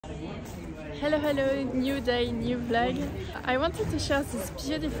Hello, hello, new day, new vlog. I wanted to share this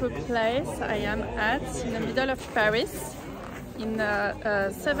beautiful place I am at in the middle of Paris, in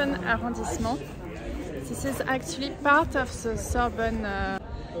 7th arrondissement. This is actually part of the Sorbonne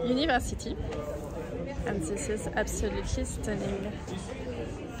University, and this is absolutely stunning.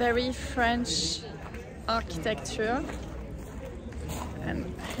 Very French architecture,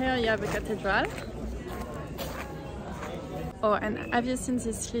 and here you have a cathedral. Oh, and have you seen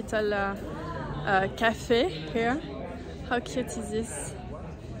this little cafe here? How cute is this?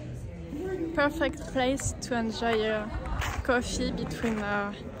 Perfect place to enjoy a coffee between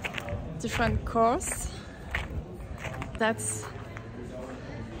different courses. That's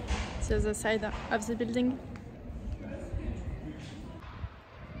the other side of the building.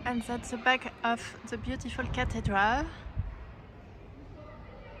 And that's the back of the beautiful cathedral.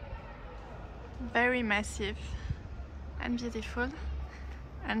 Very massive and beautiful,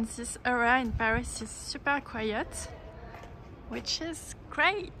 and this area in Paris is super quiet, which is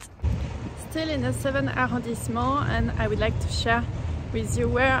great. Still in the 7th arrondissement, and I would like to share with you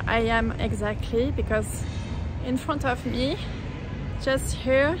where I am exactly, because in front of me, just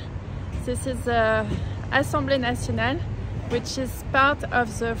here, this is the Assemblée Nationale, which is part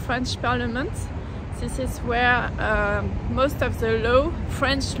of the French Parliament. This is where most of the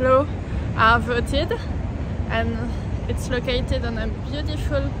French law are voted, and it's located on a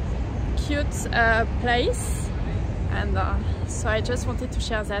beautiful, cute place, and so I just wanted to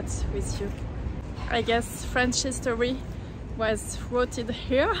share that with you. I guess French history was rooted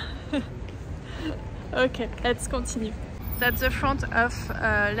here. Okay, let's continue. That's the front of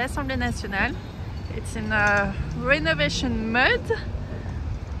l'Assemblée Nationale. It's in renovation mode,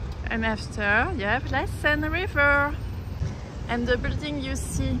 and after you have la Seine River, and the building you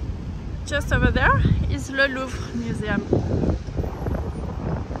see just over there is Le Louvre Museum.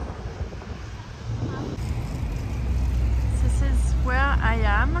 This is where I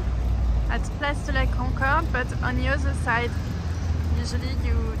am, at Place de la Concorde, but on the other side. Usually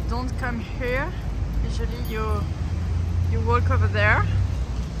you don't come here, usually you walk over there.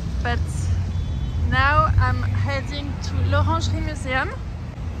 But now I'm heading to l'Orangerie Museum.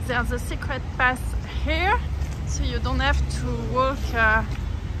 There's a secret path here, so you don't have to walk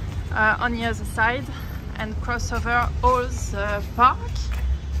on the other side and cross over all the park.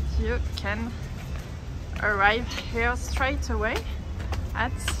 You can arrive here straight away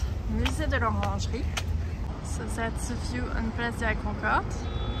at Musée de l'Orangerie. So that's the view on Place de la Concorde.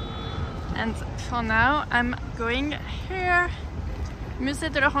 And for now I'm going here, Musée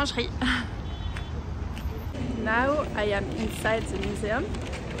de l'Orangerie. Now I am inside the museum,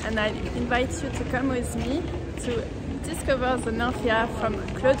 and I invite you to come with me to discover the Nymphéas from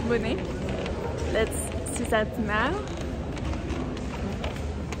Claude Monet. Let's see that now.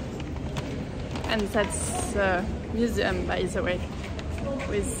 And that's a museum, by the way,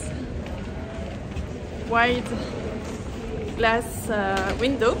 with wide glass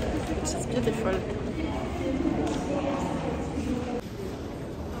window, which is beautiful.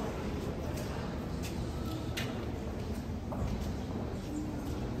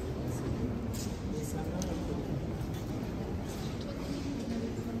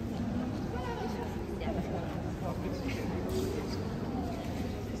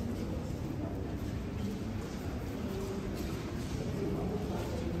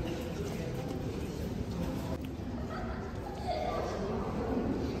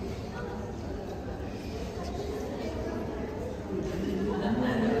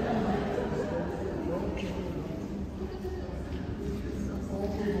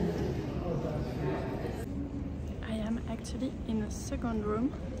 Actually in a second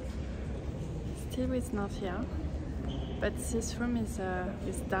room, still with Nymphéas, but this room is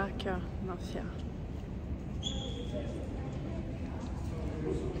with darker Nymphéas.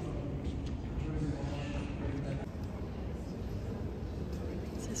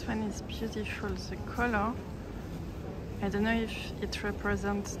 This one is beautiful, the color. I don't know if it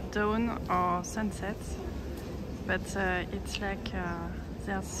represents dawn or sunset, but it's like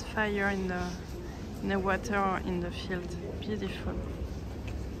there's fire in the water or in the field. Beautiful.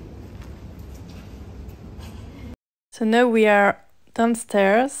 So now we are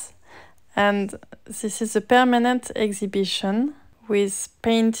downstairs, and this is a permanent exhibition with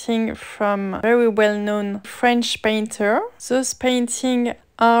painting from very well-known French painter. Those paintings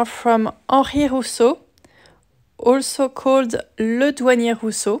are from Henry Rousseau, also called Le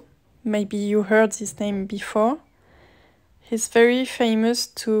Douanier-Rousseau. Maybe you heard this name before. He's very famous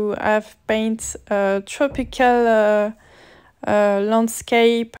to have painted tropical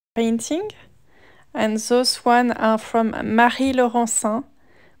landscape painting, and those one are from Marie Laurencin,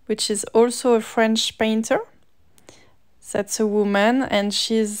 which is also a French painter. That's a woman, and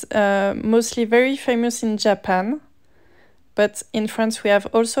she's mostly very famous in Japan. But in France, we have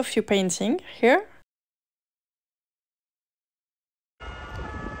also a few paintings here.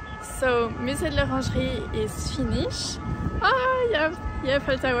 So, Musée de l'Orangerie is finished. Ah, yeah,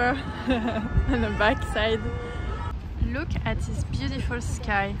 Eiffel Tower on the back side. Look at this beautiful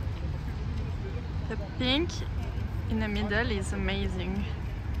sky. The pink in the middle is amazing.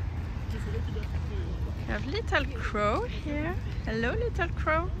 We have little crow here. Hello, little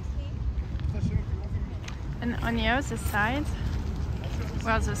crow. And on the other side,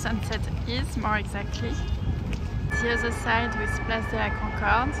 where the sunset is more exactly, the other side with Place de la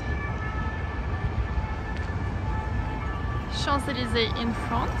Concorde, Champs-Élysées in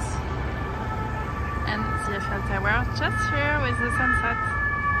front, and the Eiffel Tower just here with the sunset.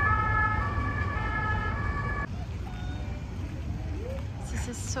 This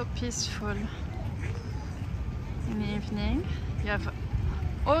is so peaceful. In the evening, you have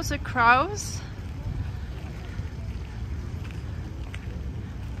all the crows.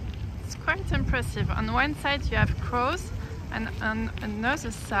 It's quite impressive. On one side you have crows, and on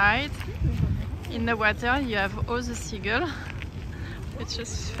another side, in the water, you have all the seagulls, which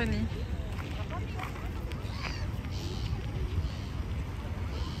is funny.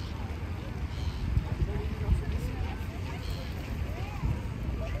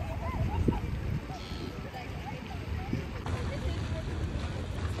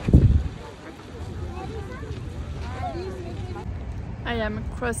 I am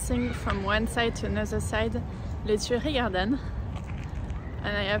crossing from one side to another side, Les Tuileries Garden,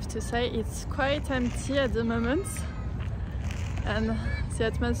 and I have to say it's quite empty at the moment, and the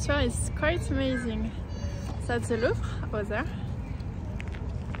atmosphere is quite amazing. That's the Louvre over there.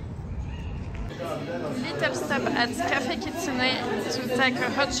 Little stop at Café Kitsune to take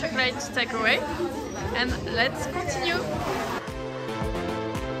a hot chocolate takeaway, and let's continue.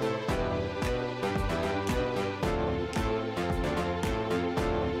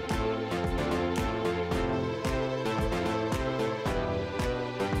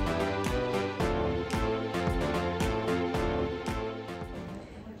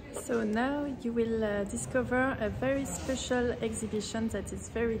 So now you will discover a very special exhibition that is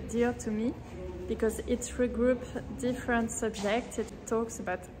very dear to me, because it regroups different subjects. It talks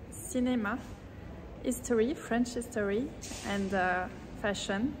about cinema, history, French history, and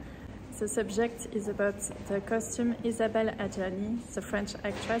fashion. The subject is about the costume Isabelle Adjani, the French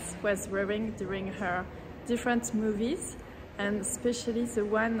actress, was wearing during her different movies, and especially the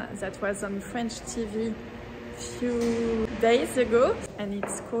one that was on French TV few days ago, and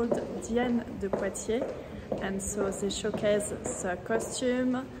it's called Diane de Poitiers. And so they showcase the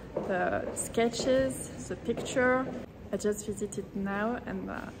costume, the sketches, the picture. I just visited now,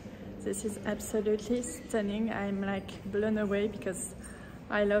 and this is absolutely stunning. I'm like blown away because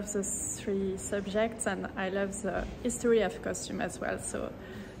I love those three subjects, and I love the history of costume as well. So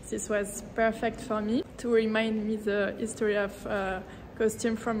this was perfect for me to remind me the history of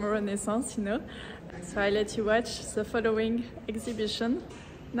costume from Renaissance, you know. So I let you watch the following exhibition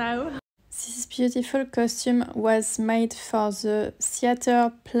now. This beautiful costume was made for the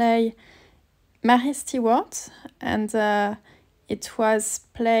theater play Marie Stuart, and it was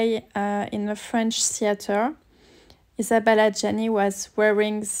played in a French theater. Isabelle Adjani was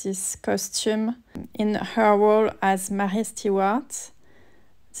wearing this costume in her role as Marie Stuart.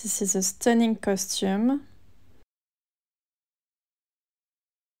 This is a stunning costume.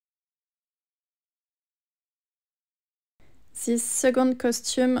 This second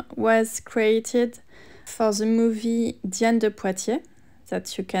costume was created for the movie Diane de Poitiers,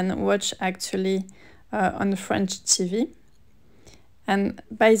 that you can watch actually on French TV. And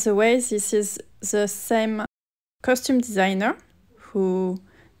by the way, this is the same costume designer who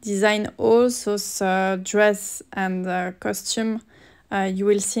designed all those dress and costume you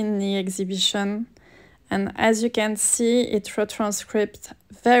will see in the exhibition. And as you can see, it retranscribes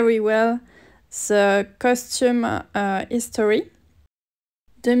very well the costume history.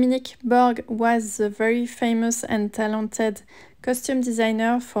 Dominique Borg was the very famous and talented costume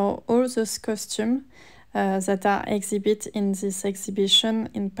designer for all those costumes that are exhibited in this exhibition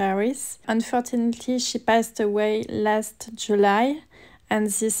in Paris. Unfortunately, she passed away last July, and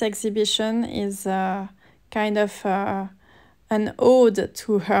this exhibition is kind of an ode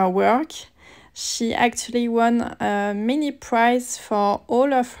to her work. She actually won many prizes for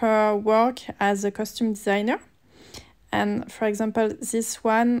all of her work as a costume designer. And for example, this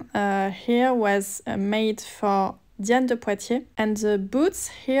one here was made for Diane de Poitiers, and the boots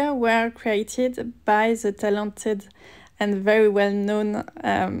here were created by the talented and very well-known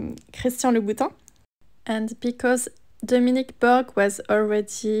Christian Louboutin. And because Dominique Borg was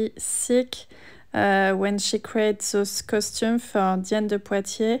already sick when she created those costumes for Diane de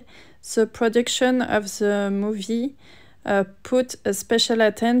Poitiers, the production of the movie put a special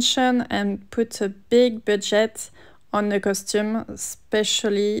attention and put a big budget on the costume,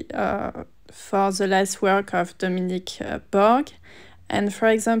 especially for the last work of Dominique Borg. And for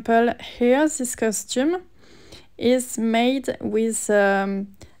example, here this costume is made with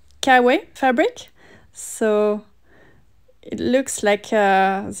kawe fabric. So it looks like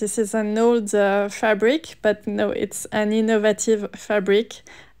this is an old fabric, but no, it's an innovative fabric,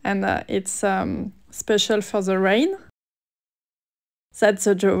 and it's special for the rain. That's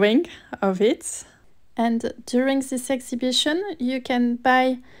the drawing of it. And during this exhibition, you can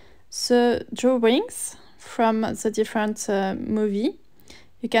buy the drawings from the different movie.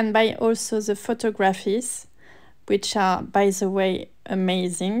 You can buy also the photographies, which are, by the way,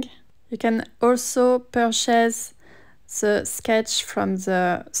 amazing. You can also purchase the sketch from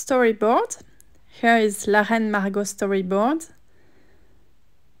the storyboard. Here is La Reine Margot storyboard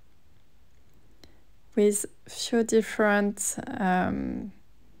with few different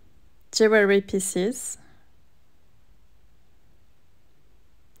jewelry pieces.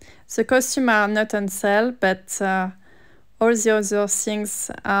 The costumes are not on sale, but all the other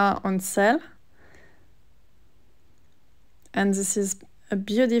things are on sale. And this is a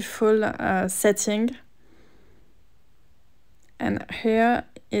beautiful setting. And here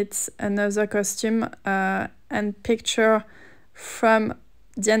it's another costume and picture from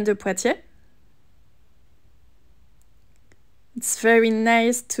Diane de Poitiers. It's very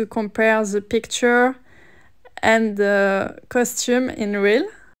nice to compare the picture and the costume in real.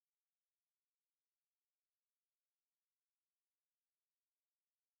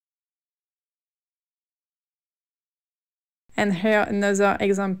 And here another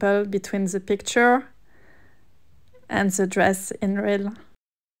example between the picture and the dress in real.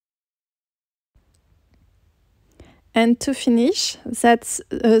 And to finish, that's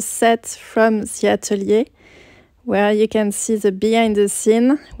a set from the atelier, where you can see the behind the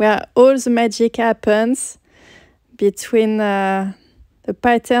scene, where all the magic happens between the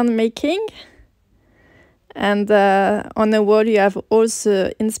pattern making, and on the wall you have all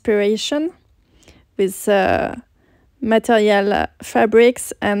the inspiration with material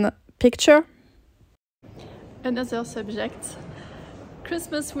fabrics and picture. Another subject,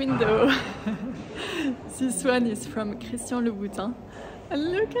 Christmas window. This one is from Christian Louboutin.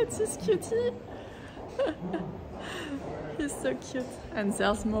 And look at this cutie! He's so cute. And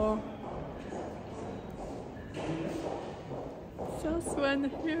there's more. There's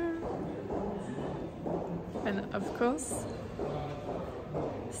one here. And of course,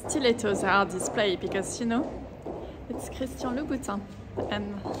 stilettos are displayed because, you know, it's Christian Louboutin.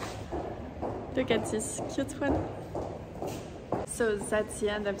 And look at this cute one. So that's the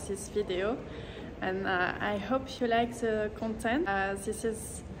end of this video, and I hope you like the content. This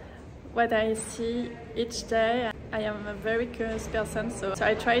is what I see each day. I am a very curious person, so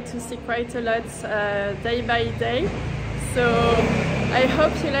I try to see quite a lot day by day. So I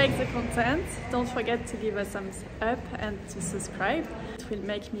hope you like the content. Don't forget to give a thumbs up and to subscribe. It will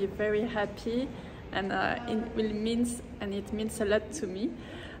make me very happy, and it means a lot to me.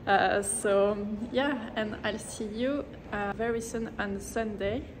 So yeah, and I'll see you very soon on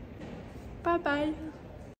Sunday. Bye bye.